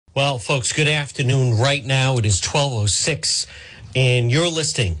Well, folks, good afternoon. Right now it is 12:06, and you're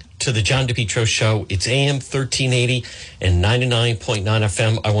listening to the John DePetro Show. It's AM 1380 and 99.9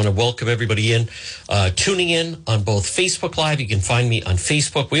 FM. I want to welcome everybody in, tuning in on both Facebook Live. You can find me on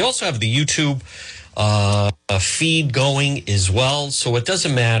Facebook. We also have the YouTube feed going as well, so it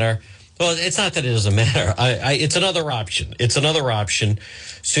doesn't matter. Well, it's not that it doesn't matter. It's another option. It's another option.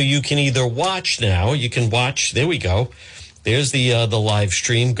 So you can either watch now. You can watch. There we go. There's the live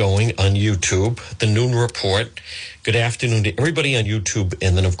stream going on YouTube, the Noon Report. Good afternoon to everybody on YouTube.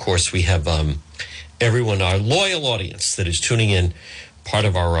 And then, of course, we have everyone, our loyal audience that is tuning in, part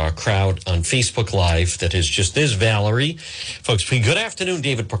of our crowd on Facebook Live that is just, there's Valerie. Folks, good afternoon,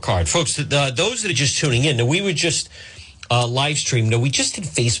 David Picard. Folks, those that are just tuning in, now we would just live stream. No, we just did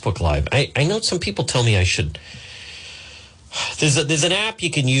Facebook Live. I know some people tell me I should. There's an app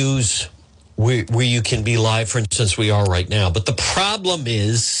you can use where you can be live, for instance, we are right now. But the problem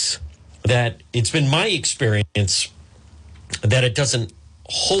is that it's been my experience that it doesn't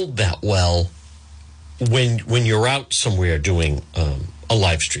hold that well when you're out somewhere doing a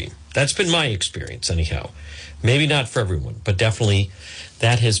live stream. That's been my experience, anyhow. Maybe not for everyone, but definitely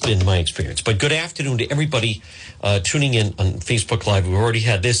that has been my experience. But good afternoon to everybody tuning in on Facebook Live. We've already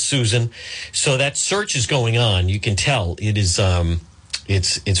had this, Susan. So that search is going on. You can tell it is...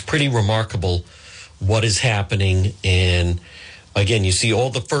 It's pretty remarkable what is happening. And again, you see all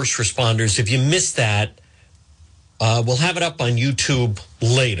the first responders. If you missed that, we'll have it up on YouTube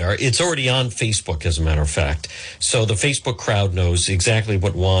later. It's already on Facebook, as a matter of fact. So the Facebook crowd knows exactly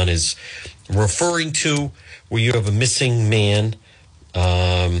what Juan is referring to, where you have a missing man.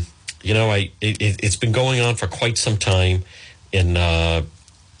 It's been going on for quite some time. And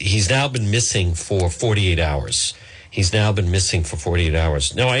he's now been missing for 48 hours. He's now been missing for 48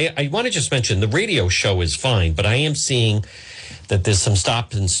 hours. Now, I want to just mention the radio show is fine, but I am seeing that there's some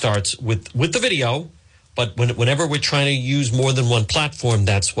stop and starts with the video. But whenever we're trying to use more than one platform,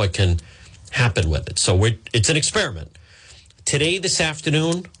 that's what can happen with it. So it's an experiment. Today, this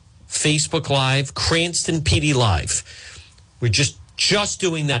afternoon, Facebook Live, Cranston PD Live. We're just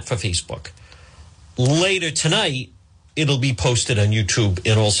doing that for Facebook. Later tonight, it'll be posted on YouTube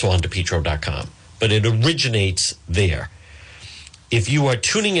and also on DePetro.com. But it originates there. If you are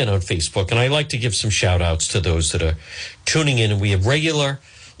tuning in on Facebook, and I like to give some shout outs to those that are tuning in, and we have regular,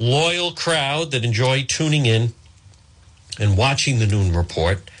 loyal crowd that enjoy tuning in and watching the Noon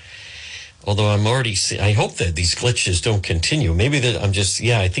Report. Although I'm already, I hope that these glitches don't continue. Maybe that I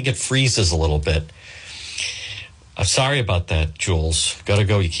think it freezes a little bit. I'm sorry about that, Jules. Gotta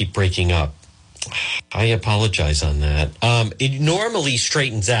go, you keep breaking up. I apologize on that. It normally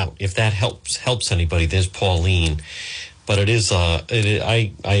straightens out if that helps anybody. There's Pauline, but it is.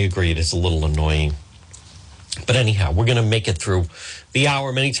 I agree. It is a little annoying. But anyhow, we're going to make it through the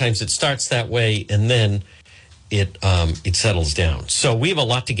hour. Many times it starts that way, and then it settles down. So we have a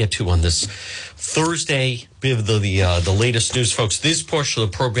lot to get to on this Thursday. We have the latest news, folks. This portion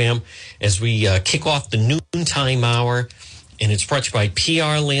of the program, as we kick off the noontime hour. And it's brought to you by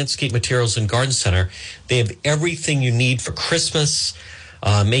PR Landscape Materials and Garden Center. They have everything you need for Christmas.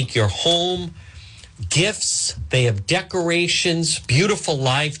 Make your home gifts. They have decorations, beautiful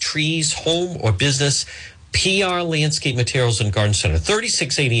live trees, home or business. PR Landscape Materials and Garden Center,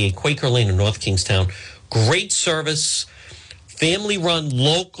 3688 Quaker Lane in North Kingstown. Great service, family-run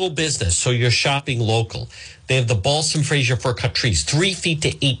local business, so you're shopping local. They have the balsam Fraser fir cut trees, 3 feet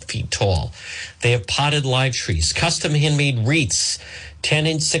to 8 feet tall. They have potted live trees, custom handmade wreaths, 10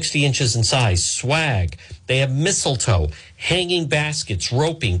 inch, 60 inches in size, swag. They have mistletoe, hanging baskets,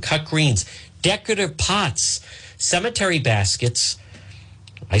 roping, cut greens, decorative pots, cemetery baskets.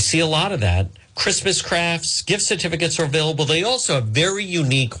 I see a lot of that. Christmas crafts, gift certificates are available. They also have very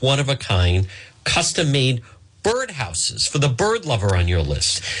unique, one-of-a-kind, custom-made birdhouses for the bird lover on your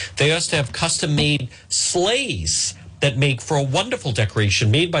list. They also have custom-made sleighs that make for a wonderful decoration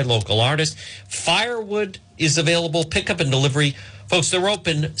made by local artists. Firewood is available, pickup and delivery. Folks, they're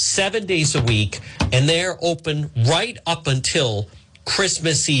open 7 days a week, and they're open right up until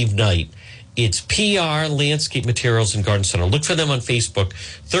Christmas Eve night. It's PR Landscape Materials and Garden Center. Look for them on Facebook,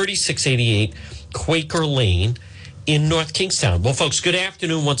 3688 Quaker Lane in North Kingstown. Well, folks, good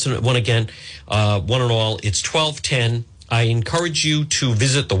afternoon one again, one and all. It's 12:10. I encourage you to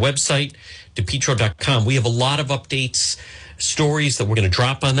visit the website, DePetro.com. We have a lot of updates, stories that we're going to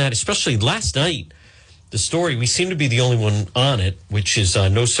drop on that, especially last night. The story, we seem to be the only one on it, which is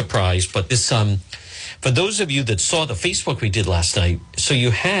no surprise. But this, for those of you that saw the Facebook we did last night, so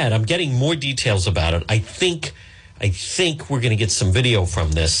you had, I'm getting more details about it. I think we're going to get some video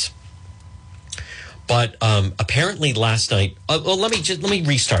from this. But apparently last night, well, let me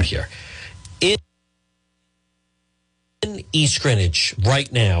restart here. In East Greenwich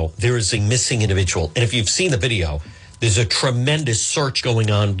right now, there is a missing individual. And if you've seen the video, there's a tremendous search going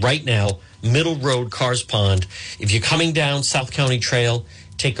on right now. Middle Road, Cars Pond. If you're coming down South County Trail,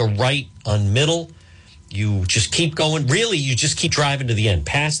 take a right on Middle. You just keep going. Really, you just keep driving to the end,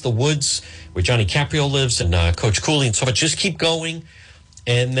 past the woods where Johnny Caprio lives and Coach Cooley and so forth. Just keep going.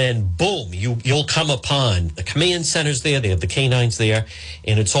 And then, boom, you'll come upon the command centers there. They have the canines there.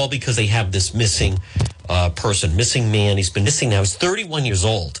 And it's all because they have this missing person, missing man. He's been missing now. He's 31 years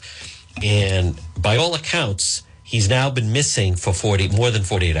old. And by all accounts, he's now been missing for more than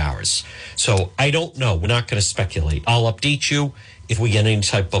 48 hours. So I don't know. We're not going to speculate. I'll update you if we get any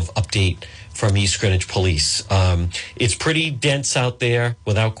type of update from East Greenwich Police. It's pretty dense out there,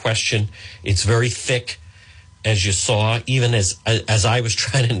 without question. It's very thick, as you saw, even as I was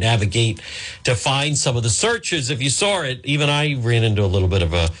trying to navigate to find some of the searches. If you saw it, even I ran into a little bit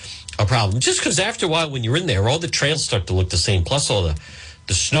of a problem. Just because after a while, when you're in there, all the trails start to look the same, plus all the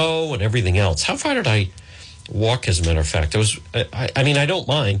snow and everything else. How far did I walk, as a matter of fact? I mean, I don't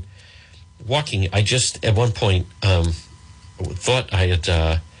mind walking. I just, at one point, thought I had,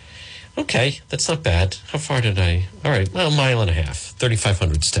 okay, that's not bad. How far did I? All right, well, a mile and a half,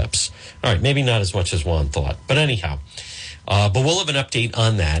 3,500 steps. All right, maybe not as much as Juan thought. But anyhow, but we'll have an update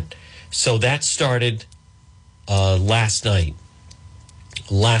on that. So that started last night.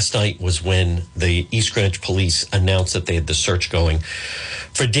 Last night was when the East Greenwich Police announced that they had the search going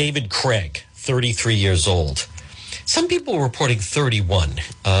for David Craig, 33 years old. Some people were reporting 31.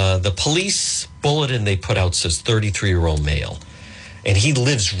 The police bulletin they put out says 33-year-old male. And he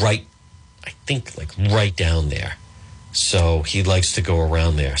lives right down there. So he likes to go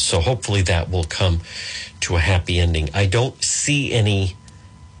around there. So hopefully that will come to a happy ending. I don't see any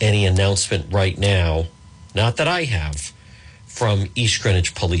announcement right now, not that I have, from East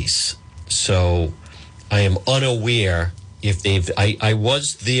Greenwich Police. So I am unaware if I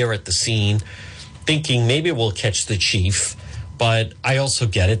was there at the scene thinking maybe we'll catch the chief, but I also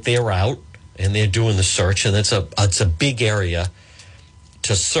get it. They're out and they're doing the search, and it's a big area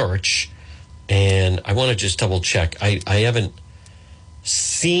to search. And I want to just double check. I haven't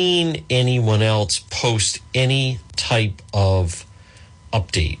seen anyone else post any type of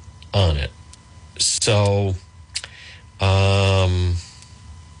update on it. So let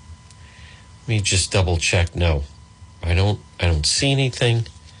me just double check. No, I don't see anything.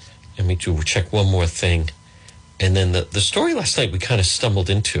 Let me check one more thing. And then the story last night we kind of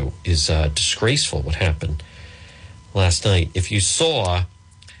stumbled into is disgraceful, what happened last night. If you saw,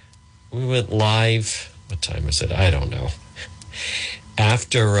 we went live. What time is it? I don't know.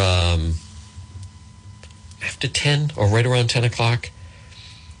 After 10 or right around 10 o'clock.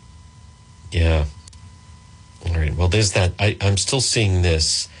 Yeah. All right. Well, there's that. I'm still seeing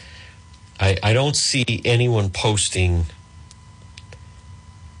this. I don't see anyone posting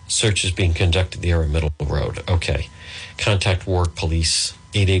searches being conducted there at Middle Road. Okay. Contact Warwick Police,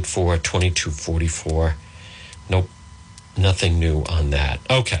 884-2244. Nope. Nothing new on that.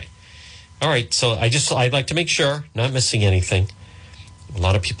 Okay. All right. So I'd like to make sure, not missing anything. A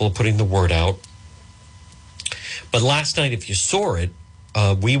lot of people are putting the word out. But last night, if you saw it,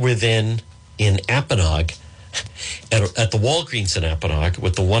 we were then in Apponaug, at the Walgreens in Apponaug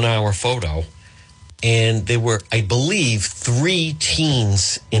with the 1 hour photo. And there were, I believe, 3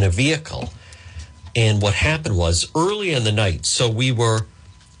 teens in a vehicle. And what happened was early in the night, so we were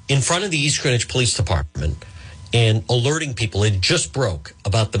in front of the East Greenwich Police Department and alerting people. It just broke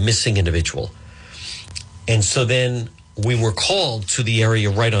about the missing individual. And so then we were called to the area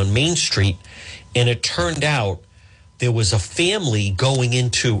right on Main Street. And it turned out there was a family going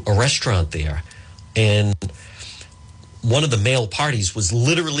into a restaurant there. And one of the male parties was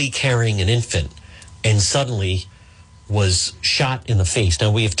literally carrying an infant and suddenly was shot in the face.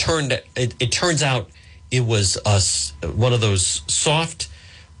 Now we have it turns out it was one of those soft,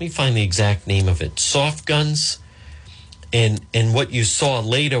 let me find the exact name of it, soft guns. And what you saw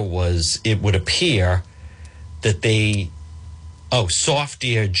later was it would appear that soft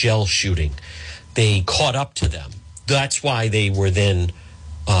air gel shooting. They caught up to them. That's why they were then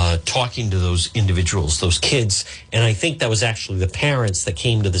talking to those individuals, those kids. And I think that was actually the parents that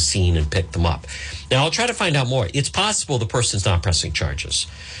came to the scene and picked them up. Now, I'll try to find out more. It's possible the person's not pressing charges.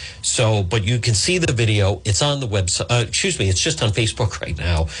 So, but you can see the video. It's on the website. It's just on Facebook right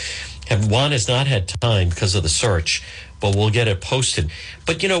now. Juan has not had time because of the search, but we'll get it posted.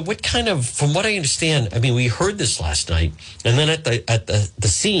 But, from what I understand, I mean, we heard this last night. And then at the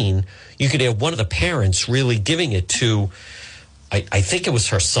scene, you could hear one of the parents really giving it to, I think it was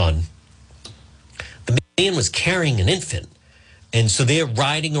her son. The man was carrying an infant. And so they're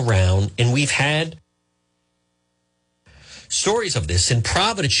riding around, and we've had stories of this. In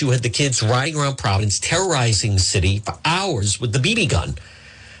Providence, you had the kids riding around Providence, terrorizing the city for hours with the BB gun.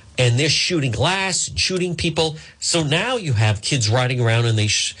 And they're shooting glass, shooting people. So now you have kids riding around, and they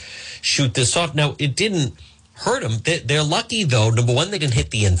shoot this off. Now, it didn't hurt them. They're lucky, though. Number one, they didn't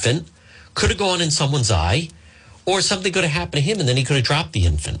hit the infant. Could have gone in someone's eye, or something could have happened to him, and then he could have dropped the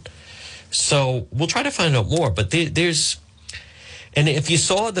infant. So we'll try to find out more. But there's... And if you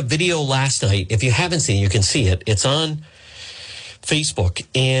saw the video last night, if you haven't seen it, you can see it. It's on Facebook.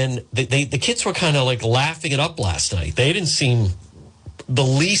 And the kids were kind of like laughing it up last night. They didn't seem the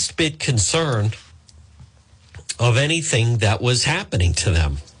least bit concerned of anything that was happening to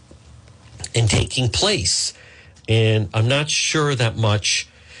them and taking place. And I'm not sure that much.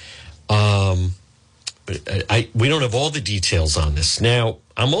 We don't have all the details on this. Now,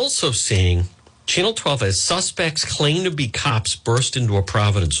 I'm also seeing... Channel 12 has suspects claim to be cops burst into a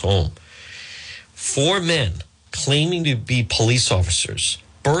Providence home. 4 men claiming to be police officers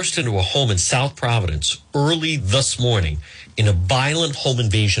burst into a home in South Providence early this morning in a violent home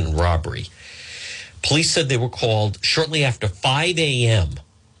invasion and robbery. Police said they were called shortly after 5 a.m.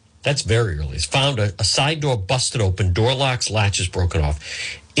 That's very early. It's found a side door busted open, door locks, latches broken off.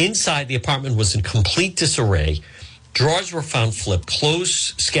 Inside, the apartment was in complete disarray. Drawers were found flipped,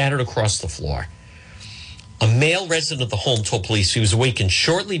 clothes scattered across the floor. A male resident of the home told police he was awakened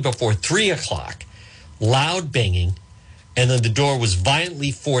shortly before 3 o'clock, loud banging, and then the door was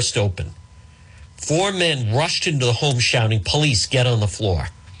violently forced open. 4 men rushed into the home shouting, "Police, get on the floor."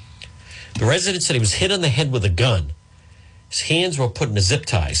 The resident said he was hit on the head with a gun. His hands were put in a zip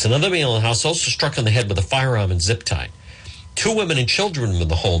ties. Another male in the house also struck on the head with a firearm and zip tie. 2 women and children were in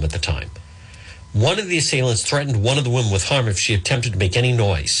the home at the time. One of the assailants threatened one of the women with harm if she attempted to make any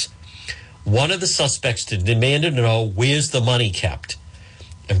noise. One of the suspects demanded to know where's the money kept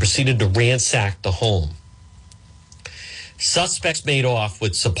and proceeded to ransack the home. Suspects made off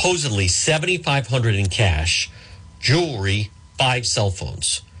with supposedly $7,500 in cash, jewelry, 5 cell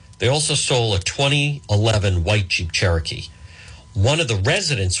phones. They also stole a 2011 white Jeep Cherokee. One of the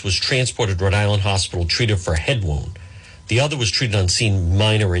residents was transported to Rhode Island Hospital, treated for a head wound. The other was treated on scene,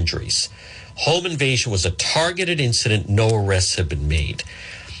 minor injuries. Home invasion was a targeted incident. No arrests have been made.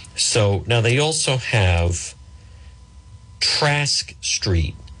 So now they also have Trask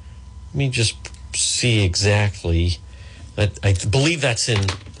Street. Let me just see exactly. I believe that's in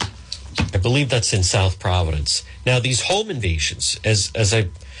South Providence. Now these home invasions, as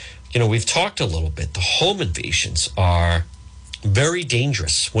we've talked a little bit. The home invasions are very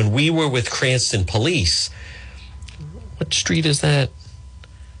dangerous. When we were with Cranston Police, what street is that?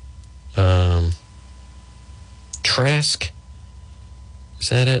 Trask, is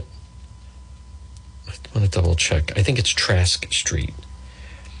that it? I want to double check. I think it's Trask Street.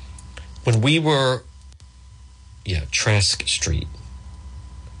 When we were, Trask Street.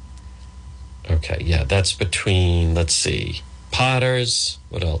 Okay, yeah, that's between, let's see, Potter's,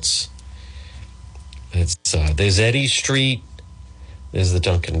 what else? It's there's Eddy Street, there's the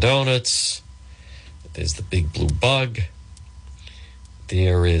Dunkin' Donuts, there's the Big Blue Bug,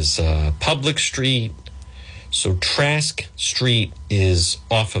 there is Public Street. So Trask Street is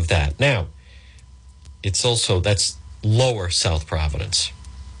off of that. Now, it's also, that's lower South Providence.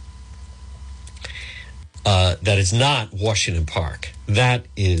 That is not Washington Park. That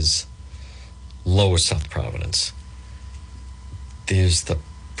is lower South Providence. There's the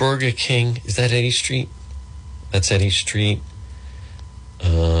Burger King. Is that Eddy Street? That's Eddy Street.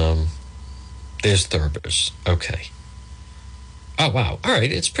 There's Thurber's. Okay. Oh, wow. All right.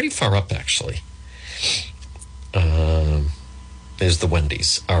 It's pretty far up, actually. There's the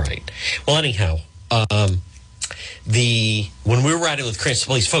Wendy's. All right. Well, anyhow, when we were riding with Cranston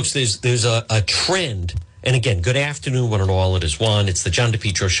Police, folks, there's a trend. And again, good afternoon, one and all. It is one. It's the John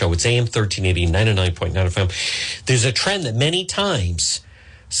DePietro Show. It's AM 1380, 99.9 FM. There's a trend that many times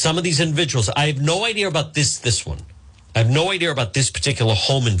some of these individuals, I have no idea about this one. I have no idea about this particular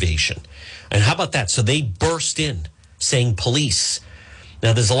home invasion. And how about that? So they burst in saying police.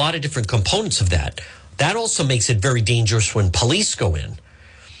 Now, there's a lot of different components of that. That also makes it very dangerous when police go in.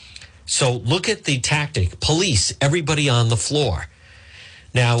 So look at the tactic. Police, everybody on the floor.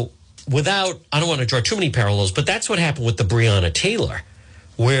 Now, I don't want to draw too many parallels, but that's what happened with the Breonna Taylor,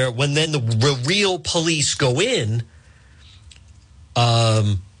 where when then the real police go in,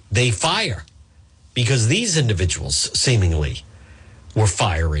 they fire because these individuals seemingly were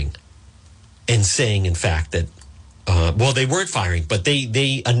firing and saying, in fact, that, they weren't firing, but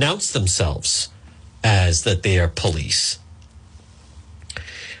they announced themselves as that they are police.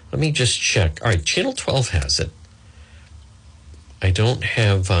 Let me just check. All right, Channel 12 has it. I don't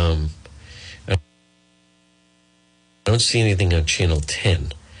have, I don't see anything on Channel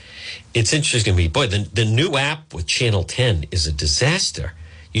 10. It's interesting to me. Boy, the new app with Channel 10 is a disaster.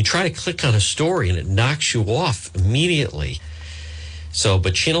 You try to click on a story and it knocks you off immediately. So,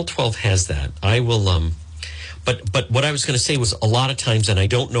 but Channel 12 has that. I will, but what I was going to say was a lot of times, and I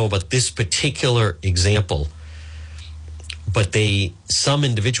don't know about this particular example, but some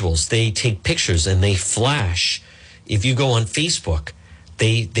individuals, they take pictures and they flash. If you go on Facebook,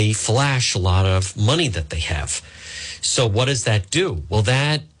 they flash a lot of money that they have. So what does that do? Well,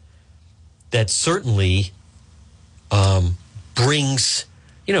 that certainly brings,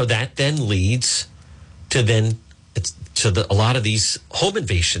 that then leads to a lot of these home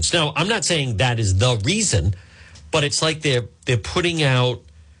invasions. Now, I'm not saying that is the reason, but it's like they're putting out,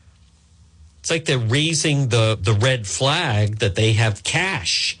 it's like they're raising the red flag that they have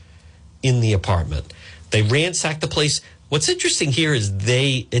cash in the apartment. They ransack the place. What's interesting here is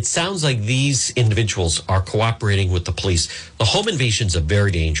it sounds like these individuals are cooperating with the police. The home invasions are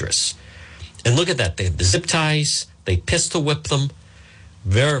very dangerous. And look at that. They have the zip ties. They pistol whip them.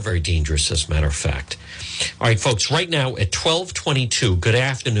 Very, very dangerous, as a matter of fact. All right, folks, right now at 12:22, good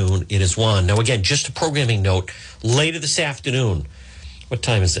afternoon. It is Juan. Now, again, just a programming note. Later this afternoon, what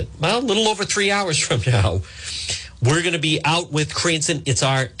time is it? Well, a little over 3 hours from now, we're going to be out with Cranston. It's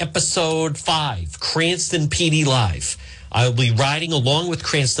our episode 5, Cranston PD Live. I'll be riding along with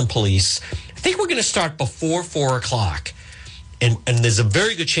Cranston Police. I think we're going to start before 4 o'clock. And there's a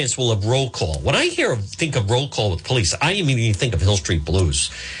very good chance we'll have roll call. When I think of roll call with police, I immediately think of Hill Street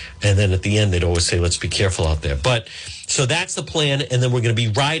Blues. And then at the end, they'd always say, let's be careful out there. But so that's the plan. And then we're going to be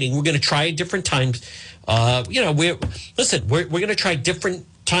riding. We're going to try different times. We're going to try different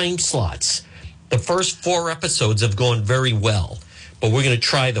time slots. The first 4 episodes have gone very well, but we're going to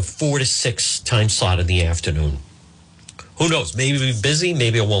try the 4 to 6 time slot in the afternoon. Who knows? Maybe we'll be busy.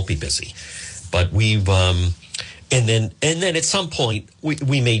 Maybe I won't be busy. But we've, and then at some point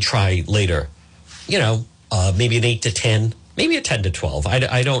we may try later, maybe an 8 to 10, maybe a 10 to 12.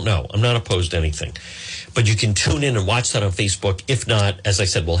 I don't know. I'm not opposed to anything, but you can tune in and watch that on Facebook. If not, as I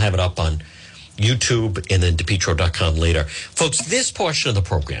said, we'll have it up on YouTube and then DePetro.com later. Folks, this portion of the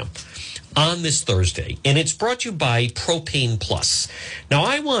program on this Thursday, and it's brought to you by Propane Plus. Now,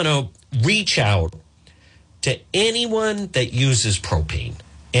 I want to reach out to anyone that uses propane,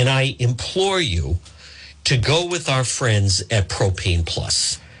 and I implore you to go with our friends at Propane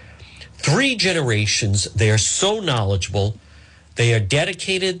Plus. 3 generations. They are so knowledgeable. They are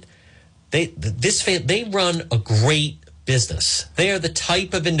dedicated. They run a great business. They are the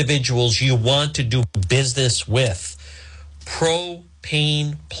type of individuals you want to do business with.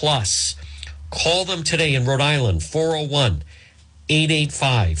 Propane Plus. Call them today in Rhode Island,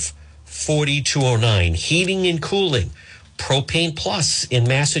 401-885-4209. Heating and cooling. Propane Plus in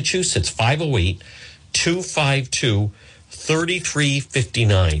Massachusetts,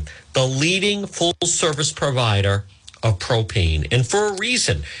 508-252-3359. The leading full-service provider of propane. And for a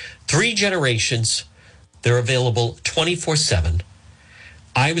reason, 3 generations. They're available 24/7.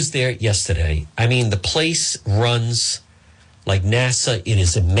 I was there yesterday. I mean, the place runs like NASA. It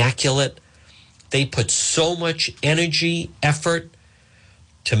is immaculate. They put so much energy, effort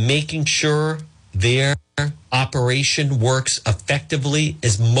to making sure their operation works effectively,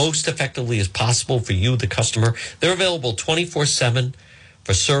 as most effectively as possible for you, the customer. They're available 24/7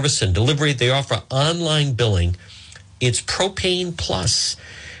 for service and delivery. They offer online billing. It's Propane Plus.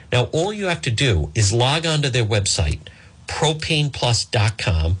 Now, all you have to do is log on to their website,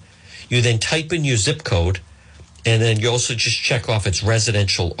 propaneplus.com. You then type in your zip code, and then you also just check off it's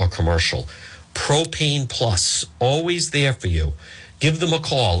residential or commercial. Propane Plus, always there for you. Give them a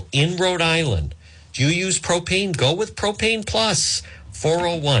call in Rhode Island. Do you use propane? Go with Propane Plus,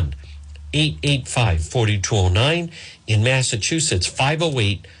 401-885-4209. In Massachusetts,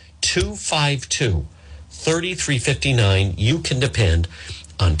 508-252-3359. You can depend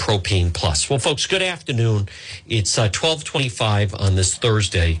on Propane Plus. Well, folks, good afternoon. It's 12:25 on this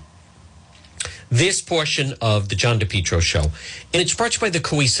Thursday. This portion of the John DePetro Show, and it's brought to you by the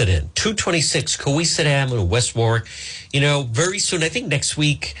Cohasset Inn, 226 Cohasset Avenue, West Warwick. Very soon, I think next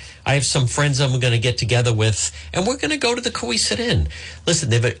week, I have some friends I'm going to get together with, and we're going to go to the Cohasset Inn. Listen,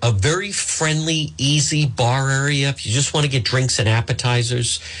 they have a very friendly, easy bar area. If you just want to get drinks and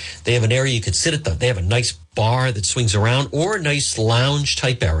appetizers, they have an area you could sit at. They have a nice bar that swings around, or a nice lounge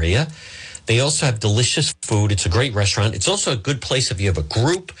type area. They also have delicious food. It's a great restaurant. It's also a good place if you have a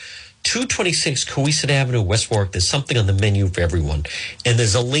group. 226 Cohasset Avenue, West Warwick. There's something on the menu for everyone. And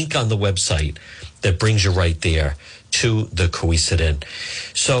there's a link on the website that brings you right there to the Cowesett Inn.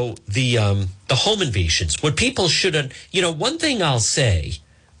 So the home invasions, what people should, one thing I'll say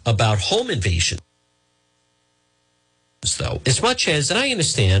about home invasions, though, as much as, and I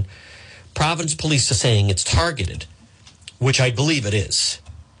understand, Providence police are saying it's targeted, which I believe it is,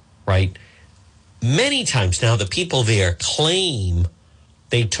 right? Many times now, the people there claim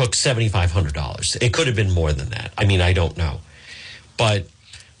they took $7,500. It could have been more than that. I mean, I don't know. But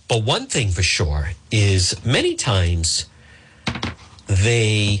one thing for sure is many times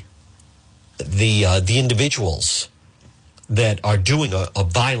the individuals that are doing a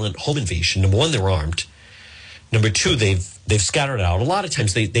violent home invasion, number one, they're armed. Number two, they've scattered out. A lot of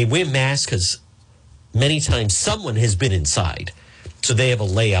times they wear masks because many times someone has been inside. So they have a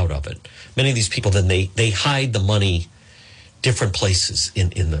layout of it. Many of these people, then they hide the money different places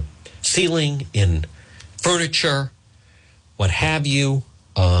in the ceiling, in furniture, what have you.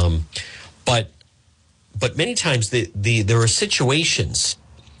 But many times there are situations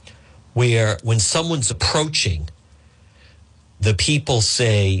where when someone's approaching, the people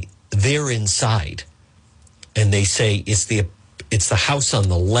say they're inside, and they say it's the house on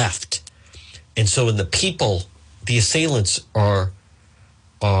the left, and so when the assailants are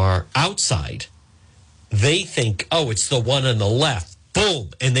outside, they think, oh, it's the one on the left. Boom,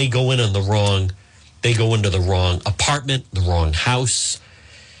 and they go into the wrong apartment, the wrong house.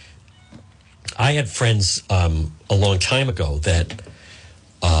 I had friends a long time ago that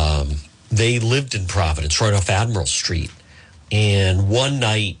they lived in Providence, right off Admiral Street. And one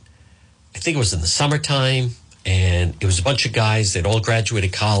night, I think it was in the summertime, and it was a bunch of guys. They'd all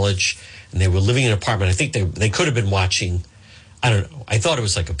graduated college, and they were living in an apartment. I think they could have been watching, I don't know. I thought it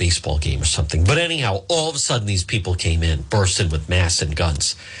was like a baseball game or something. But anyhow, all of a sudden, these people came in, burst in with masks and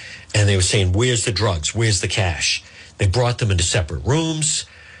guns. And they were saying, where's the drugs? Where's the cash? They brought them into separate rooms.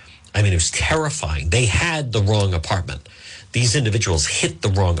 I mean, it was terrifying. They had the wrong apartment. These individuals hit the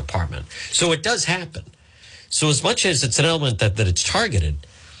wrong apartment. So it does happen. So as much as it's an element that it's targeted,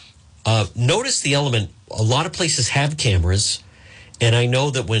 notice the element, a lot of places have cameras. And I know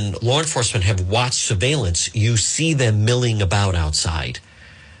that when law enforcement have watched surveillance, you see them milling about outside.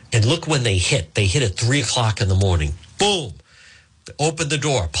 And look when they hit. They hit at 3 o'clock in the morning. Boom. Open the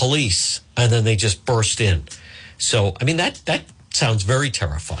door. Police. And then they just burst in. So, I mean, that sounds very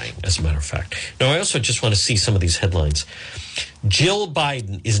terrifying, as a matter of fact. Now, I also just want to see some of these headlines. Jill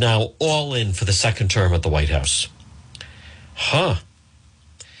Biden is now all in for the second term at the White House. Huh.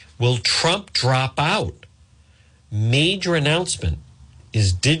 Will Trump drop out? Major announcement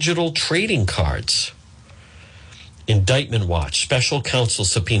is digital trading cards. Indictment watch. Special counsel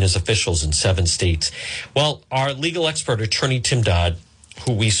subpoenas officials in 7 states. Well, our legal expert, attorney Tim Dodd,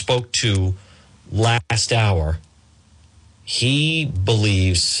 who we spoke to last hour, he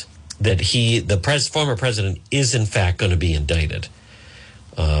believes that the former president is in fact going to be indicted,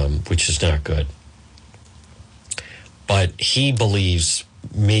 which is not good. But he believes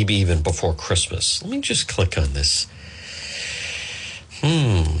maybe even before Christmas. Let me just click on this.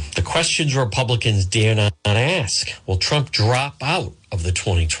 The questions Republicans dare not ask. Will Trump drop out of the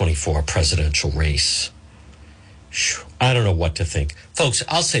 2024 presidential race? I don't know what to think. Folks,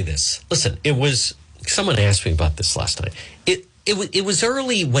 I'll say this. Listen, someone asked me about this last night. It was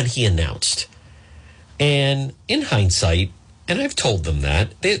early when he announced. And in hindsight, and I've told them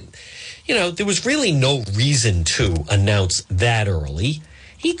that, there was really no reason to announce that early.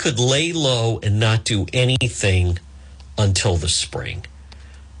 He could lay low and not do anything until the spring.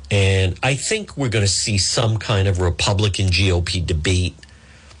 And I think we're going to see some kind of Republican GOP debate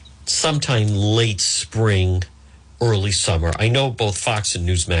sometime late spring, early summer. I know both Fox and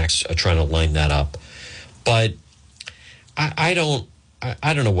Newsmax are trying to line that up. But I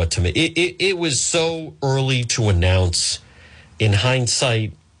don't know what to make. It was so early to announce. In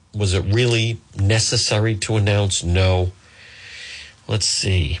hindsight, was it really necessary to announce? No. Let's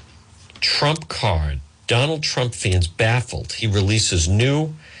see. Trump card. Donald Trump fans baffled. He releases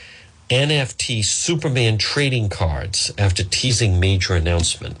new NFT Superman trading cards after teasing major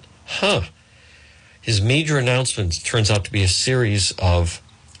announcement. His major announcement turns out to be a series of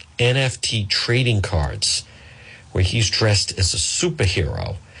NFT trading cards where he's dressed as a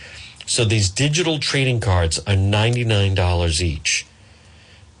superhero. So these digital trading cards are $99 each.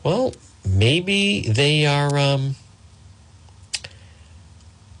 Well, maybe they are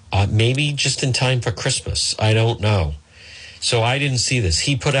maybe just in time for Christmas. I don't know. So I didn't see this.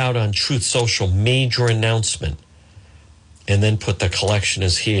 He put out on Truth Social major announcement and then put the collection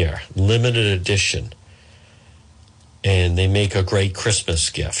is here, limited edition. And they make a great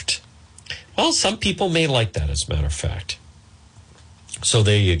Christmas gift. Well, some people may like that, as a matter of fact. So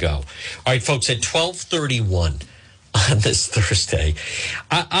there you go. All right, folks, at 12:31, on this Thursday.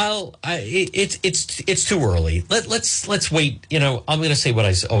 It's too early. Let's wait. You know, I'm going to say what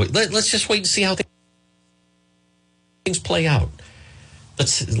I said. Let's just wait and see how things play out.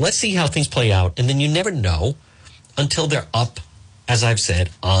 Let's see how things play out, and then you never know until they're up, as I've said,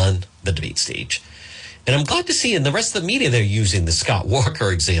 on the debate stage. And I'm glad to see in the rest of the media they're using the Scott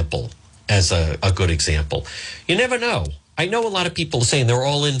Walker example as a good example. You never know. I know a lot of people are saying they're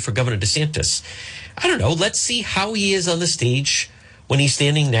all in for Governor DeSantis. I don't know. Let's see how he is on the stage when he's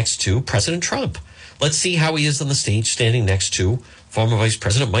standing next to President Trump. Let's see how he is on the stage standing next to former Vice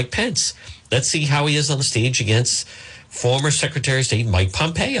President Mike Pence. Let's see how he is on the stage against former Secretary of State Mike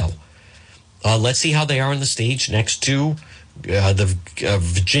Pompeo. Let's see how they are on the stage next to the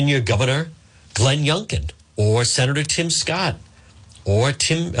Virginia Governor Glenn Youngkin, or Senator Tim Scott, or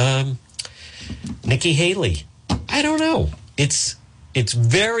Nikki Haley. I don't know. It's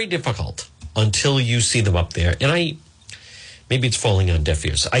very difficult until you see them up there. And maybe it's falling on deaf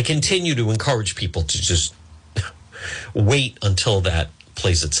ears. I continue to encourage people to just wait until that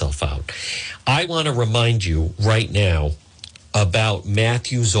plays itself out. I want to remind you right now about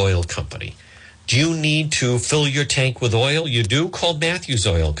Matthews Oil Company. Do you need to fill your tank with oil? You do? Call Matthews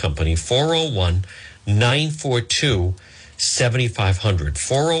Oil Company, 401-942-7500.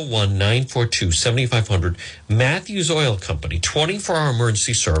 401-942-7500. Matthews Oil Company, 24-hour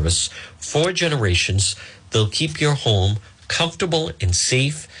emergency service, 4 generations. They'll keep your home comfortable and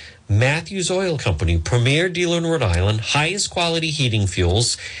safe. Matthews Oil Company, premier dealer in Rhode Island, highest quality heating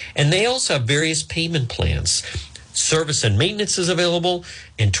fuels, and they also have various payment plans. Service and maintenance is available,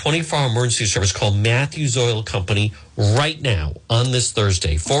 and 24-hour emergency service. Call Matthews Oil Company right now on this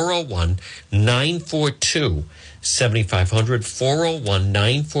Thursday, 401-942-7500,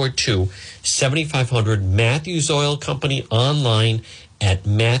 401-942-7500. Matthews Oil Company, online at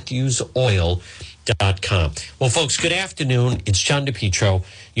matthewsoil.com. Well, folks, good afternoon. It's John DePietro.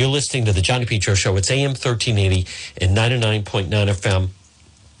 You're listening to the John DePietro Show. It's AM 1380 and 99.9 FM.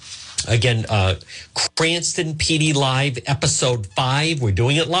 Again, Cranston PD Live, episode 5. We're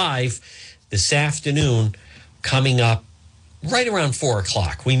doing it live this afternoon, coming up right around 4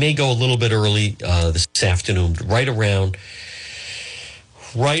 o'clock. We may go a little bit early this afternoon, right around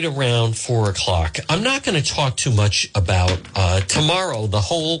 4 o'clock. I'm not going to talk too much about tomorrow. The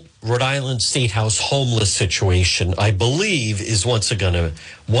whole Rhode Island State House homeless situation, I believe, is once again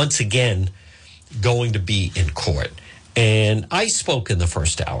going to be in court. And I spoke in the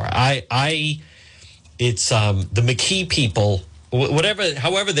first hour. It's the McKee people,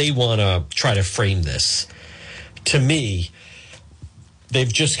 however they want to try to frame this. To me,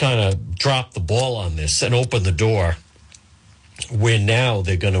 they've just kind of dropped the ball on this and opened the door where now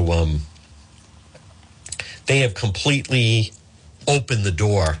they're going to, they have completely opened the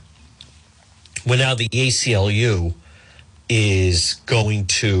door where now the ACLU is going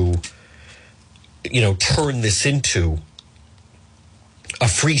to, turn this into a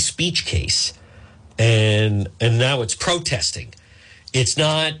free speech case. And now it's protesting. It's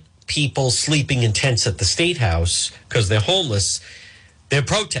not people sleeping in tents at the State House because they're homeless. They're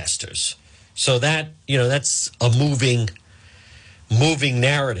protesters. So that, that's a moving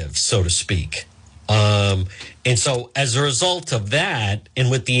narrative, so to speak. And so as a result of that, and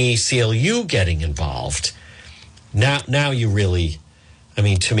with the ACLU getting involved, now you really,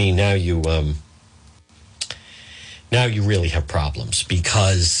 to me, now you really have problems,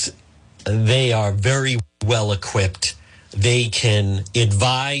 because they are very well equipped. They can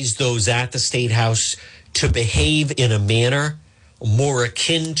advise those at the State House to behave in a manner more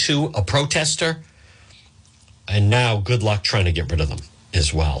akin to a protester. And now good luck trying to get rid of them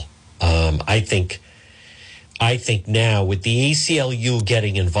as well. I think now with the ACLU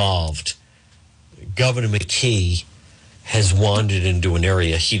getting involved, Governor McKee has wandered into an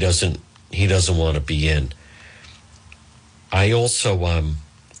area he doesn't want to be in. I also,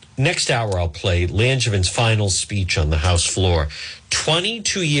 next hour I'll play Langevin's final speech on the House floor.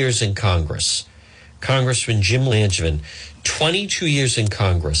 22 years in Congress. Congressman Jim Langevin, 22 years in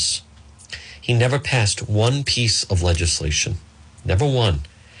Congress. He never passed one piece of legislation. Never one.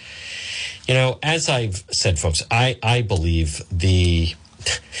 As I've said, folks, I believe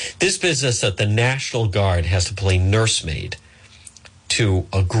this business that the National Guard has to play nursemaid to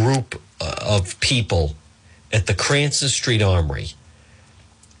a group of people at the Cranston Street Armory,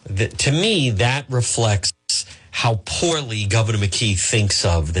 to me, that reflects how poorly Governor McKee thinks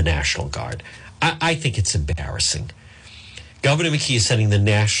of the National Guard. I think it's embarrassing. Governor McKee is sending the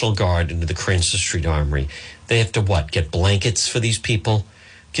National Guard into the Cranston Street Armory. They have to get blankets for these people,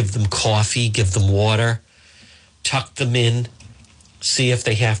 give them coffee, give them water, tuck them in, see if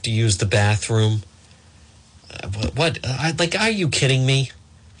they have to use the bathroom. Like, are you kidding me?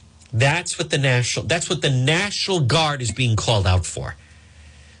 That's what the National Guard is being called out for.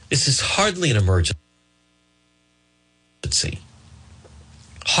 This is hardly an emergency.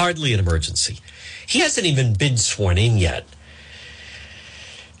 Hardly an emergency. He hasn't even been sworn in yet.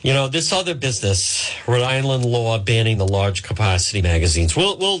 You know, this other business, Rhode Island law banning the large capacity magazines.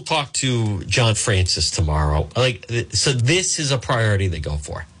 We'll talk to John Francis tomorrow. So this is a priority they go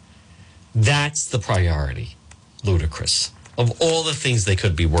for. That's the priority. Ludicrous. Of all the things they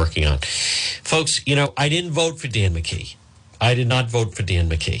could be working on. Folks, you know, I didn't vote for Dan McKee. I did not vote for Dan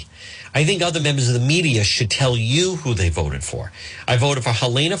McKee. I think other members of the media should tell you who they voted for. I voted for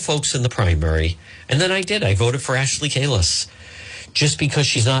Helena Foulkes in the primary, and then I voted for Ashley Kalus, just because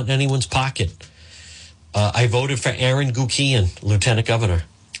she's not in anyone's pocket. I voted for Aaron Gukian, Lieutenant Governor.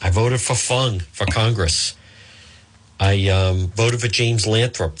 I voted for Fung for Congress. I voted for James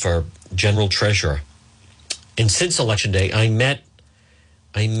Lathrop for General Treasurer. And since Election Day, I met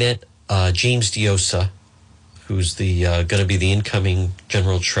James Diosa, who's the going to be the incoming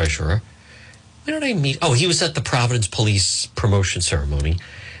General Treasurer. Where did I meet? Oh, he was at the Providence Police promotion ceremony.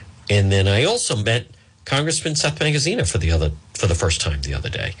 And then I also met Congressman Seth Magaziner for the first time the other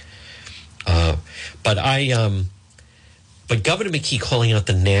day. But Governor McKee calling out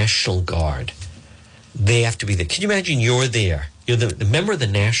the National Guard. They have to be there. Can you imagine you're there? You're the member of the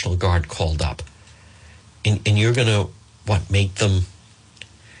National Guard called up. And you're going to, make them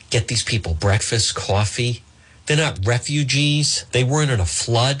get these people breakfast, coffee? They're not refugees. They weren't in a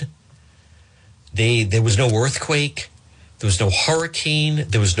flood. There was no earthquake. There was no hurricane.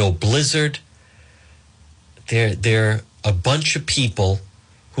 There was no blizzard. They're a bunch of people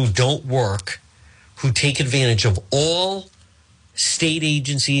who don't work, who take advantage of all state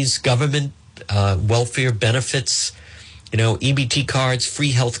agencies, government welfare benefits, EBT cards,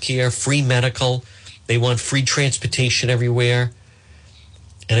 free health care, free medical. They want free transportation everywhere.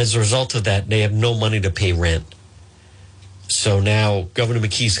 And as a result of that, they have no money to pay rent. So now Governor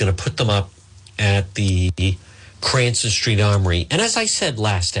McKee's going to put them up at the Cranston Street Armory. And as I said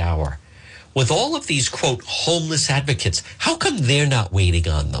last hour, with all of these, quote, homeless advocates, how come they're not waiting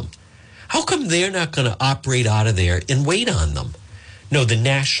on them? How come they're not going to operate out of there and wait on them? No, the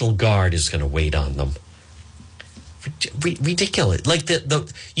National Guard is going to wait on them. Ridiculous. Like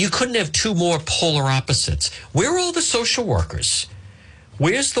you couldn't have two more polar opposites. Where are all the social workers?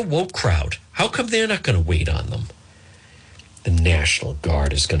 Where's the woke crowd? How come they're not going to wait on them? The National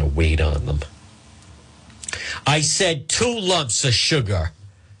Guard is going to wait on them. I said 2 lumps of sugar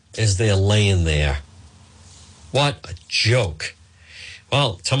as they're laying there. What a joke.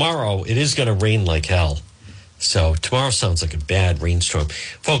 Well, tomorrow it is going to rain like hell. So tomorrow sounds like a bad rainstorm.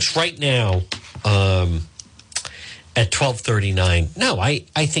 Folks, right now, at 12:39, no, I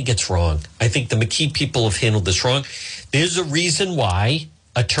think it's wrong. I think the McKee people have handled this wrong. There's a reason why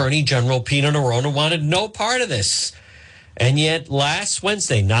Attorney General Peter Neronha wanted no part of this. And yet last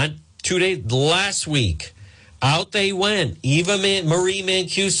Wednesday, not 2 days, last week, out they went. Marie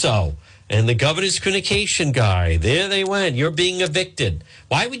Mancuso and the governor's communication guy. There they went. You're being evicted.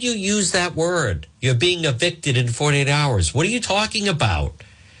 Why would you use that word? You're being evicted in 48 hours. What are you talking about?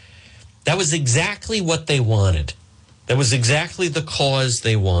 That was exactly what they wanted. That was exactly the cause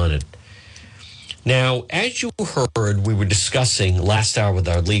they wanted. Now, as you heard, we were discussing last hour with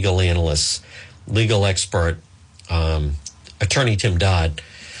our legal analyst, legal expert, Attorney Tim Dodd,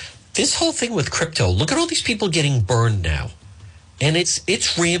 this whole thing with crypto, look at all these people getting burned now. And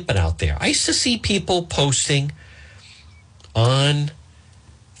it's rampant out there. I used to see people posting on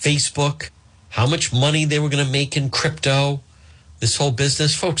Facebook how much money they were going to make in crypto, this whole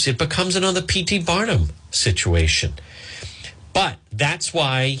business. Folks, it becomes another P.T. Barnum situation. But that's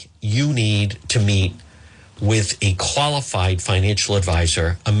why you need to meet with a qualified financial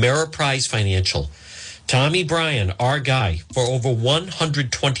advisor, Ameriprise Financial. Tommy Bryan, our guy for over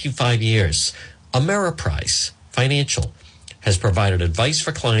 125 years. Ameriprise Financial has provided advice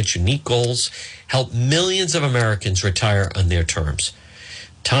for clients' unique goals, help millions of Americans retire on their terms.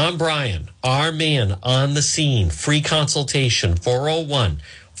 Tom Bryan, our man on the scene, free consultation, 401-434-1510,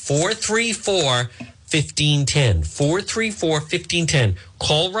 434-1510.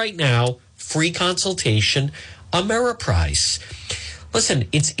 Call right now, free consultation, Ameriprise. Listen,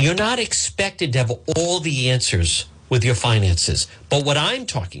 you're not expected to have all the answers with your finances. But what I'm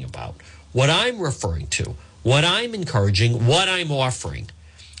talking about, what I'm referring to, what I'm encouraging, what I'm offering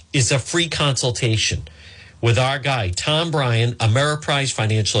is a free consultation with our guy, Tom Bryan, Ameriprise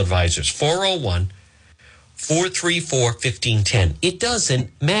Financial Advisors, 401-434-1510. It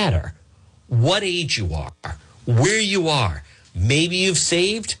doesn't matter what age you are, where you are. Maybe you've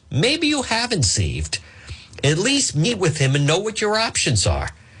saved, maybe you haven't saved. At least meet with him and know what your options are.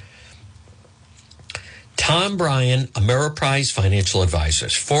 Tom Bryan, Ameriprise Financial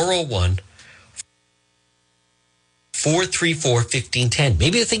Advisors, 401-434-1510.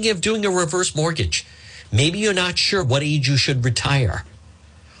 Maybe you're thinking of doing a reverse mortgage. Maybe you're not sure what age you should retire.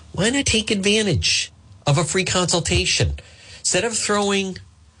 Why not take advantage of a free consultation? Instead of throwing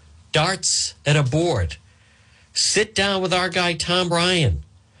darts at a board, sit down with our guy, Tom Bryan,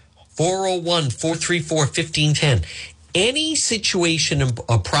 401-434-1510. Any situation,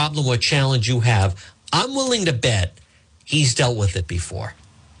 a problem or challenge you have, I'm willing to bet he's dealt with it before.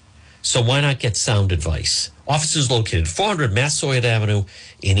 So why not get sound advice? Office is located 400 Massasoit Avenue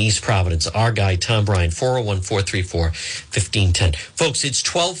in East Providence. Our guy, Tom Bryan, 401-434-1510. Folks, it's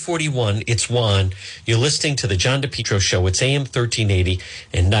 1241. It's Juan. You're listening to the John DePetro Show. It's AM 1380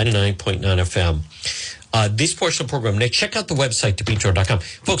 and 99.9 FM. This portion of the program, Nick, check out the website, DePetro.com.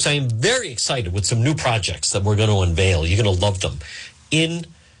 Folks, I am very excited with some new projects that we're going to unveil. You're going to love them in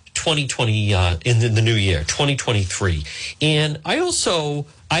 2020, in the new year, 2023. And I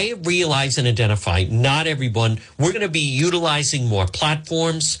realize and identify not everyone, we're going to be utilizing more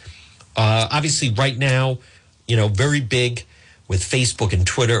platforms. Obviously, right now, very big with Facebook and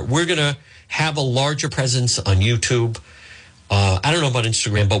Twitter. We're going to have a larger presence on YouTube. I don't know about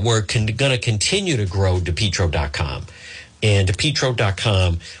Instagram, but we're going to continue to grow DePetro.com. And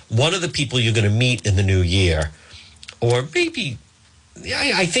DePetro.com, one of the people you're going to meet in the new year, or maybe,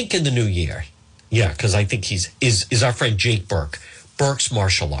 I think in the new year. Yeah, because I think is our friend Jake Burke. Burke's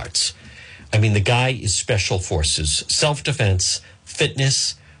Martial Arts. I mean, the guy is special forces, self-defense,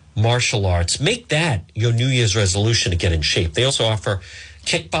 fitness, martial arts. Make that your New Year's resolution to get in shape. They also offer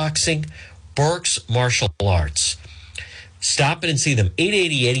kickboxing, Burke's Martial Arts. Stop in and see them,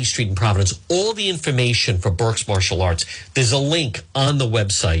 880 80th Street in Providence. All the information for Burke's Martial Arts, there's a link on the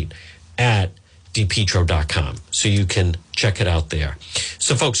website at DePetro.com, so you can check it out there.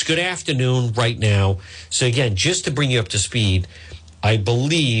 So, folks, good afternoon right now. So, again, just to bring you up to speed, I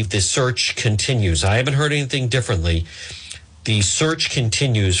believe the search continues. I haven't heard anything differently. The search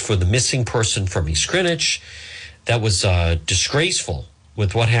continues for the missing person from East Greenwich. That was disgraceful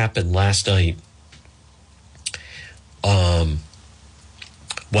with what happened last night.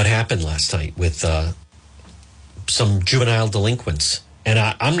 What happened last night with some juvenile delinquents. And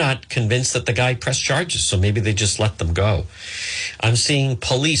I'm not convinced that the guy pressed charges, so maybe they just let them go. I'm seeing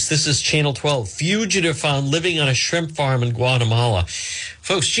police. This is Channel 12. Fugitive found living on a shrimp farm in Guatemala.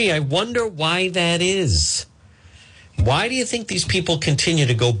 Folks, I wonder why that is. Why do you think these people continue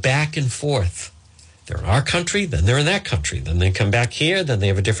to go back and forth? They're in our country, then they're in that country. Then they come back here, then they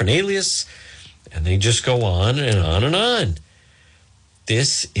have a different alias, and they just go on and on and on.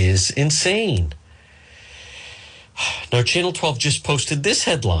 This is insane. Now, Channel 12 just posted this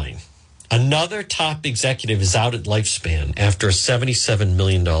headline. Another top executive is out at Lifespan after a $77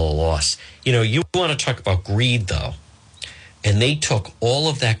 million loss. You want to talk about greed, though. And they took all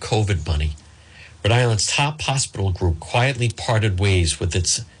of that COVID money. Rhode Island's top hospital group quietly parted ways with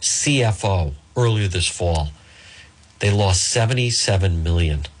its CFO earlier this fall. They lost $77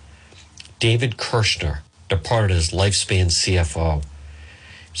 million. David Kirshner departed as Lifespan CFO. He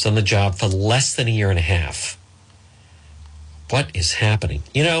was on the job for less than a year and a half. What is happening?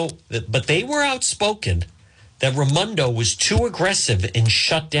 But they were outspoken that Raimondo was too aggressive and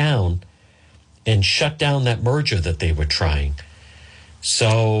shut down that merger that they were trying.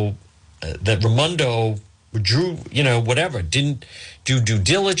 So that Raimondo drew, didn't do due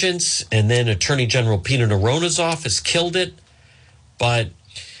diligence, and then Attorney General Peter Nerona's office killed it. But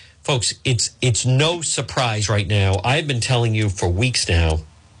folks, it's no surprise right now. I've been telling you for weeks now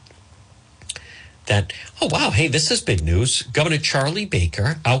that, oh, wow, hey, this is big news. Governor Charlie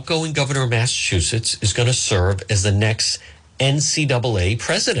Baker, outgoing governor of Massachusetts, is going to serve as the next NCAA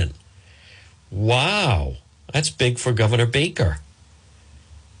president. Wow, that's big for Governor Baker.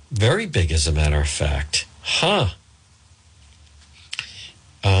 Very big, as a matter of fact.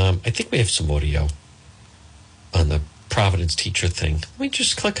 I think we have some audio on the Providence teacher thing. Let me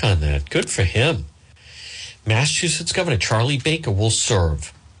just click on that. Good for him. Massachusetts Governor Charlie Baker will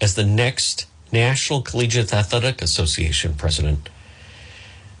serve as the next National Collegiate Athletic Association president.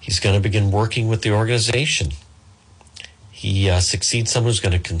 He's going to begin working with the organization. He succeeds someone who's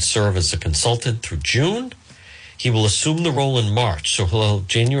going to serve as a consultant through June. He will assume the role in March. So he'll have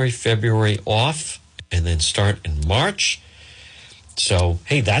January, February off and then start in March. So,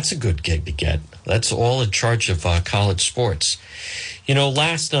 hey, that's a good gig to get. That's all in charge of college sports.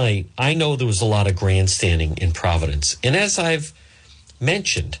 Last night, I know there was a lot of grandstanding in Providence. And as I've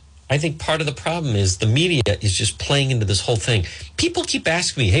mentioned, I think part of the problem is the media is just playing into this whole thing. People keep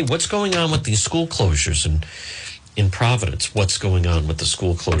asking me, hey, what's going on with these school closures in Providence? What's going on with the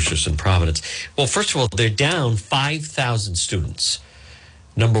school closures in Providence? Well, first of all, they're down 5,000 students.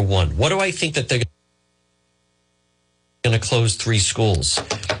 Number one. What do I think that they're going to close 3 schools?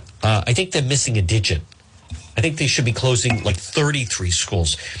 I think they're missing a digit. I think they should be closing like 33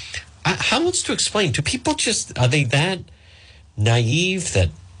 schools. How else to explain? Do people just, are they that naive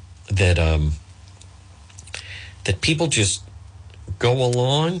that people just go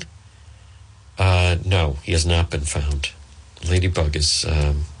along? No, he has not been found. Ladybug is,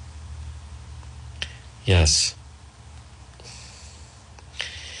 yes.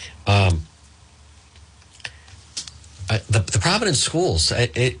 The Providence schools,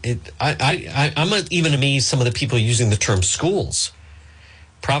 I'm even amazed some of the people using the term schools.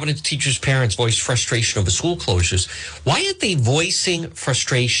 Providence teachers' parents voice frustration over school closures. Why aren't they voicing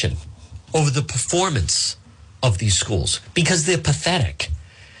frustration over the performance of these schools? Because they're pathetic.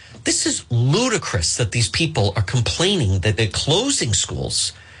 This is ludicrous that these people are complaining that they're closing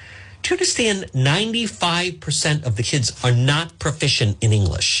schools. Do you understand 95% of the kids are not proficient in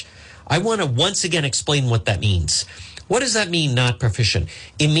English? I want to once again explain what that means. What does that mean, not proficient?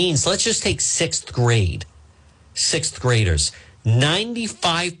 It means, let's just take 6th grade. 6th graders.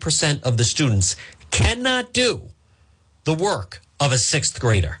 95% of the students cannot do the work of a 6th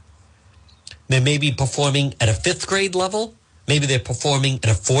grader. They may be performing at a 5th grade level. Maybe they're performing at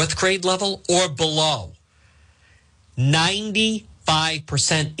a 4th grade level or below.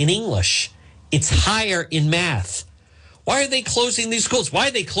 95% in English. It's higher in math. Why are they closing these schools? Why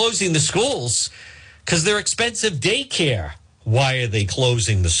are they closing the schools? Because they're expensive daycare. Why are they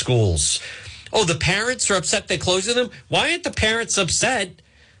closing the schools? Oh, the parents are upset they're closing them? Why aren't the parents upset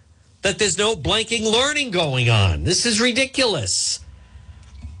that there's no blanking learning going on? This is ridiculous.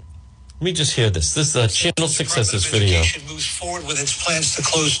 Let me just hear this. This is Channel 6 has this video. Education moves forward with its plans to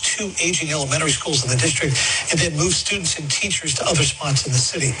close 2 aging elementary schools in the district and then move students and teachers to other spots in the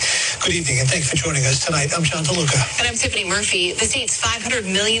city. Good evening, and thanks for joining us tonight. I'm John DeLuca. And I'm Tiffany Murphy. The state's $500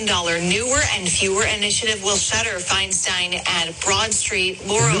 million Newer and Fewer initiative will shutter Feinstein at Broad Street,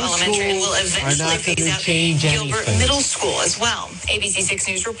 Laurel Elementary, and will eventually phase out Gilbert Middle School as well. ABC 6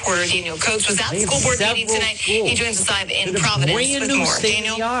 News reporter Daniel Coates was at the school board meeting tonight. He joins us live in Providence with more.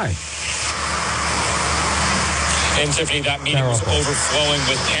 Daniel? And Tiffany, that meeting was overflowing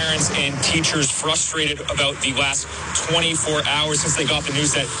with parents and teachers frustrated about the last 24 hours since they got the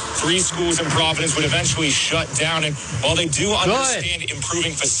news that 3 schools in Providence would eventually shut down. And while they do understand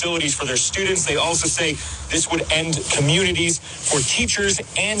improving facilities for their students, they also say this would end communities for teachers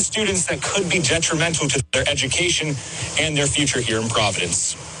and students that could be detrimental to their education and their future here in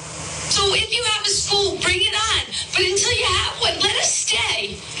Providence. So if you have a school, bring it on. But until you have one, let us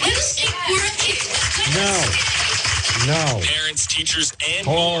stay. Let us keep working. No. Parents, teachers, and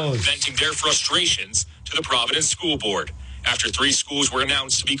more venting their frustrations to the Providence School Board after 3 schools were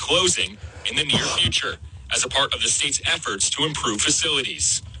announced to be closing in the near future as a part of the state's efforts to improve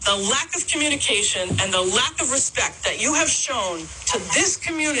facilities. The lack of communication and the lack of respect that you have shown to this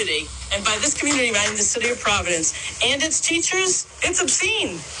community, and by this community, I mean the city of Providence, and its teachers, it's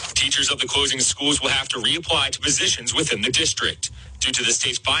obscene. Teachers of the closing schools will have to reapply to positions within the district due to the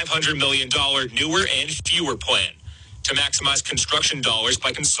state's $500 million Newer and Fewer plan to maximize construction dollars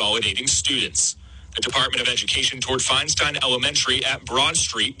by consolidating students. The Department of Education toured Feinstein Elementary at Broad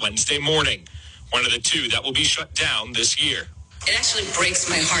Street Wednesday morning, one of the 2 that will be shut down this year. It actually breaks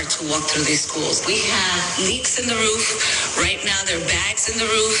my heart to walk through these schools. We have leaks in the roof. Right now, there are bags in the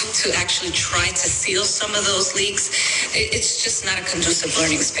roof to actually try to seal some of those leaks. It's just not a conducive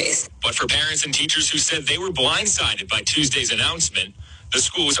learning space. But for parents and teachers who said they were blindsided by Tuesday's announcement, the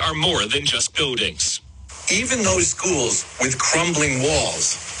schools are more than just buildings. Even those schools with crumbling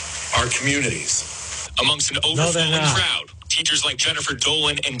walls are communities. Amongst an overflowing crowd, teachers like Jennifer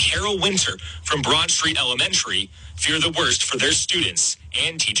Dolan and Carol Winter from Broad Street Elementary fear the worst for their students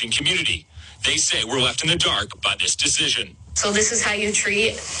and teaching community. They say we're left in the dark by this decision. So this is how you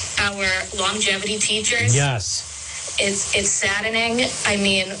treat our longevity teachers? Yes. It's saddening. I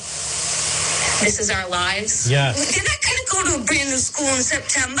mean, this is our lives. Yes. They're not going to go to a brand new school in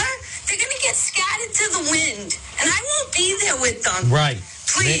September. They're going to get scattered to the wind. And I won't be there with them. Right.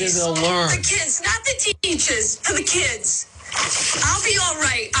 Please. Maybe they'll learn. The kids, not the teachers, for the kids. I'll be all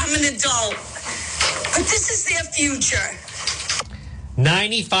right. I'm an adult. But this is their future.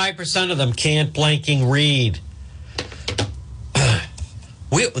 95% of them can't blanking read.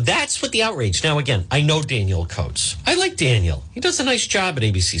 That's what the outrage. Now, again, I know Daniel Coates. I like Daniel. He does a nice job at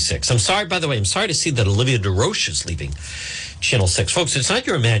ABC 6. I'm sorry, by the way, I'm sorry to see that Olivia DeRoche is leaving Channel 6. Folks, it's not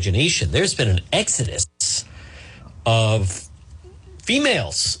your imagination. There's been an exodus of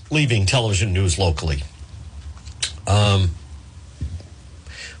females leaving television news locally. Who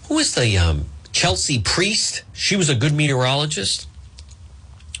is the Chelsea Priest? She was a good meteorologist.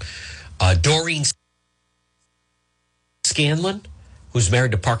 Doreen Scanlon, who's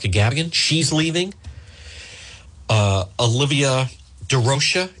married to Parker Gavigan, she's leaving. Olivia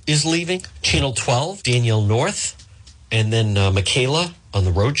DeRocha is leaving. Channel 12, Danielle North. And then Michaela on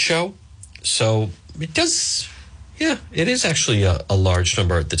the Road Show. So it does, it is actually a large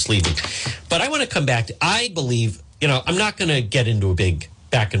number that's leaving. But I want to come back to, I believe, I'm not going to get into a big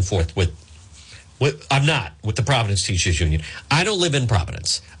back and forth with the Providence Teachers Union. I don't live in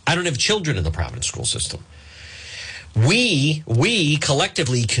Providence. I don't have children in the Providence school system. We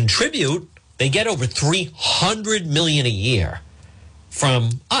collectively contribute. They get over $300 million a year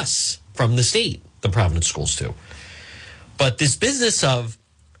from us, from the state, the Providence schools do. But this business of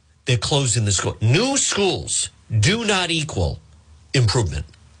they're closing the school. New schools do not equal improvement.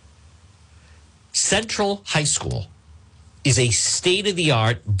 Central High School is a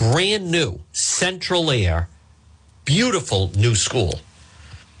state-of-the-art, brand new, central air, beautiful new school.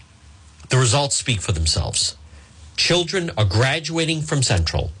 The results speak for themselves. Children are graduating from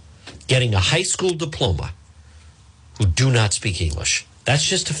Central, getting a high school diploma, who do not speak English. That's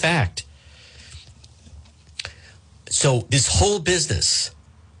just a fact. So this whole business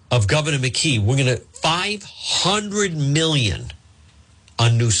of Governor McKee, we're going to $500 million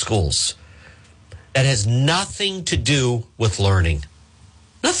on new schools. That has nothing to do with learning.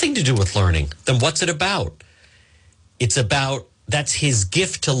 Nothing to do with learning. Then what's it about? It's about, that's his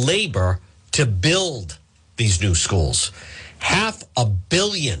gift to labor to build these new schools. $500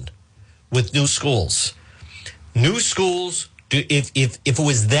 million with new schools. New schools, if it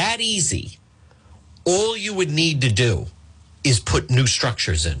was that easy, all you would need to do is put new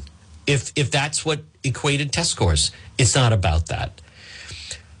structures in. If that's what equated test scores, it's not about that.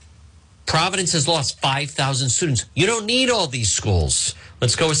 Providence has lost 5,000 students. You don't need all these schools.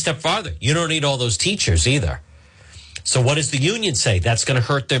 Let's go a step farther. You don't need all those teachers either. So what does the union say? That's going to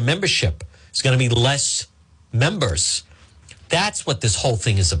hurt their membership. It's going to be less members. That's what this whole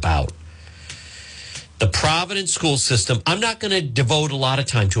thing is about. The Providence school system, I'm not going to devote a lot of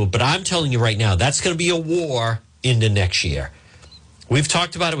time to it, but I'm telling you right now, that's going to be a war into next year. We've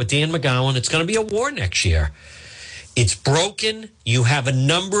talked about it with Dan McGowan. It's going to be a war next year. It's broken. You have a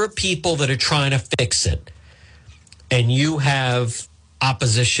number of people that are trying to fix it, and you have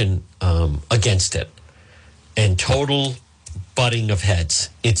opposition against it, and total butting of heads.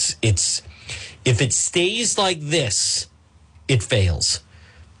 It's if it stays like this, it fails.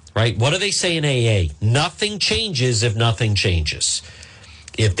 Right? What do they say in AA? Nothing changes if nothing changes.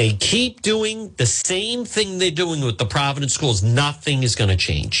 If they keep doing the same thing they're doing with the Providence schools, nothing is going to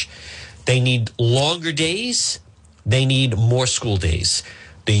change. They need longer days. They need more school days.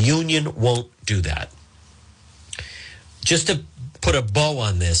 The union won't do that. Just to put a bow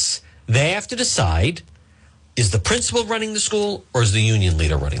on this, they have to decide, is the principal running the school or is the union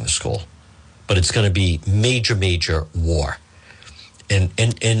leader running the school? But it's going to be major, major war.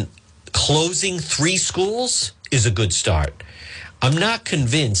 And closing 3 schools is a good start. I'm not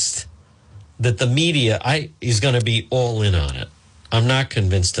convinced that the media is going to be all in on it. I'm not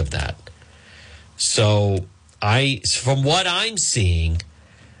convinced of that. So from what I'm seeing,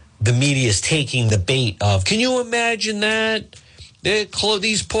 the media is taking the bait of, can you imagine that?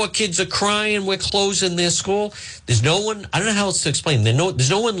 These poor kids are crying. We're closing their school. There's no one, I don't know how else to explain. There's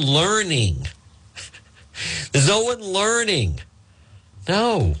no one learning. There's no one learning.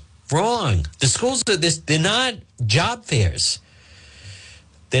 No, wrong. The schools they're not job fairs.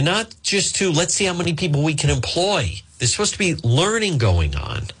 They're not just to, let's see how many people we can employ. There's supposed to be learning going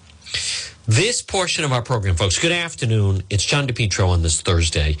on. This portion of our program, folks, good afternoon. It's John DePietro on this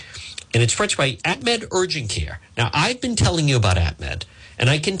Thursday, and it's brought to you by AtMed Urgent Care. Now, I've been telling you about AtMed,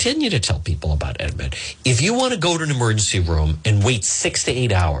 and I continue to tell people about AtMed. If you want to go to an emergency room and wait 6 to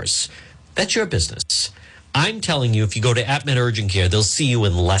 8 hours, that's your business. I'm telling you, if you go to AtMed Urgent Care, they'll see you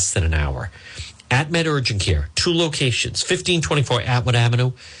in less than an hour. AtMed Urgent Care, 2 locations, 1524 Atwood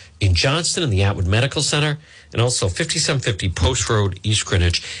Avenue in Johnston in the Atwood Medical Center, and also 5750 Post Road, East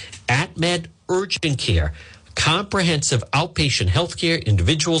Greenwich. AtMed Urgent Care, comprehensive outpatient health care,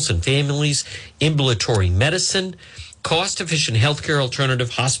 individuals and families, ambulatory medicine, cost-efficient healthcare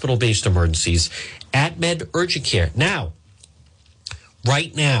alternative, hospital-based emergencies. AtMed Urgent Care. Now,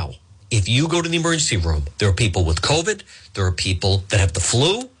 right now, if you go to the emergency room, there are people with COVID, there are people that have the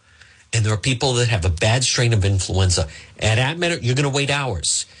flu, and there are people that have a bad strain of influenza. At AtMed, you're going to wait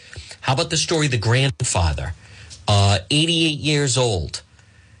hours. How about the story of the grandfather 88 years old.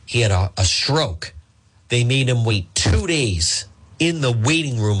 He had a stroke. They made him wait 2 days in the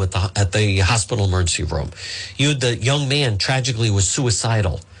waiting room at the hospital emergency room. The young man tragically was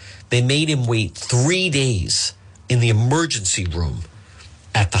suicidal. They made him wait 3 days in the emergency room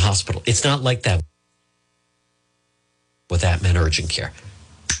at the hospital. It's not like that with AtMed Urgent Care.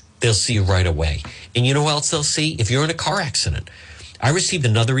 They'll see you right away. And you know what else they'll see? If you're in a car accident. I received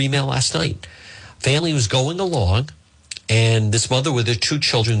another email last night. Family was going along, and this mother with her 2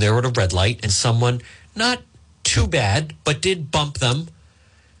 children, they were at a red light, and someone, not too bad, but did bump them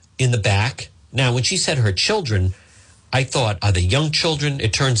in the back. Now, when she said her children, I thought, are they young children?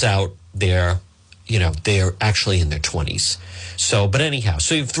 It turns out they're actually in their 20s. So, but anyhow,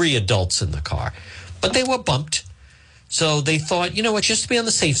 so you have 3 adults in the car. But they were bumped. So they thought, you know what, just to be on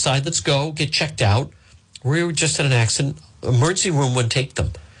the safe side, let's go, get checked out. We were just in an accident. Emergency room wouldn't take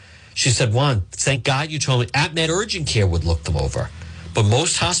them. She said, Juan, thank God you told me AtMed Urgent Care would look them over. But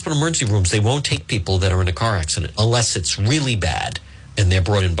most hospital emergency rooms, they won't take people that are in a car accident unless it's really bad and they're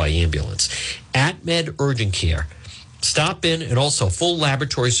brought in by ambulance. AtMed Urgent Care. Stop in, and also full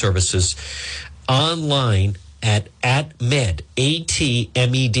laboratory services online at AtMed,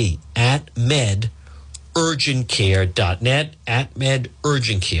 AtMed, AtMedUrgentCare.net, AtMed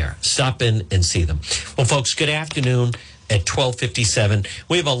Urgent Care. Stop in and see them. Well, folks, good afternoon. At 12:57,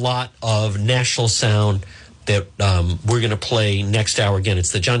 we have a lot of national sound that we're going to play next hour. Again,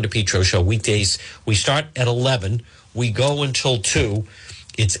 it's the John DePetro Show, weekdays. We start at 11. We go until 2.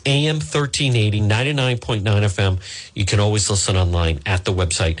 It's AM 1380, 99.9 FM. You can always listen online at the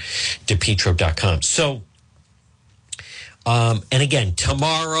website, DePetro.com. So, and again,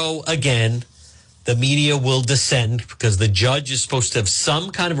 tomorrow, the media will descend because the judge is supposed to have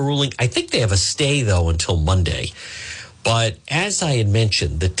some kind of a ruling. I think they have a stay, though, until Monday. But as I had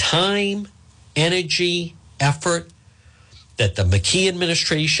mentioned, the time, energy, effort that the McKee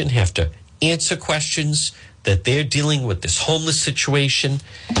administration have to answer questions, that they're dealing with this homeless situation,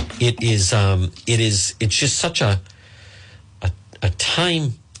 it's just such a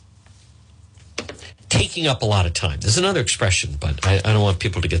time taking up a lot of time. There's another expression, but I don't want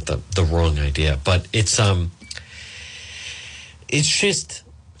people to get the wrong idea. But it's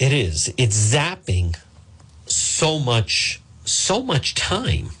zapping so much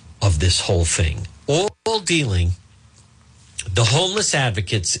time of this whole thing, all dealing. The homeless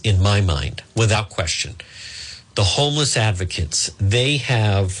advocates, in my mind, without question, the homeless advocates, they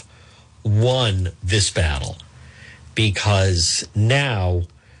have won this battle because now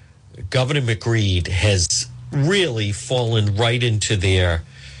Governor McGreed has really fallen right into their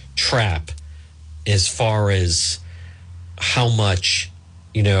trap as far as how much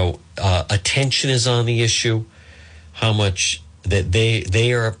attention is on the issue, how much that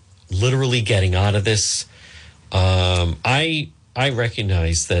they are literally getting out of this. I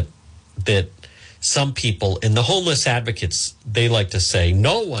recognize that some people, and the homeless advocates, they like to say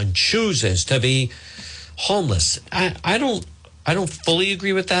no one chooses to be homeless. I don't fully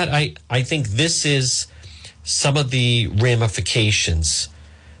agree with that. I think this is some of the ramifications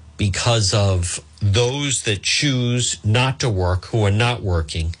because of those that choose not to work, who are not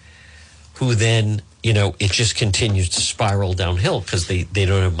working, who then, it just continues to spiral downhill because they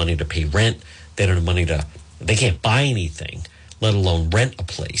don't have money to pay rent. They don't have money they can't buy anything, let alone rent a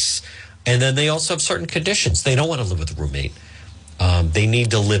place. And then they also have certain conditions. They don't want to live with a roommate. They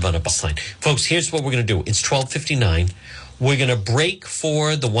need to live on a bus line. Folks, here's what we're going to do. It's 12:59. We're going to break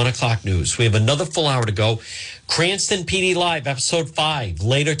for the 1 o'clock news. We have another full hour to go. Cranston PD Live, episode 5,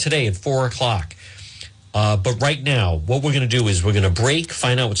 later today at 4 o'clock. But right now, what we're going to do is we're going to break,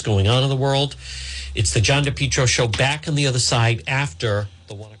 find out what's going on in the world. It's the John DePetro Show, back on the other side after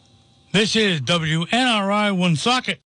the 1 o'clock. This is WNRI Woonsocket.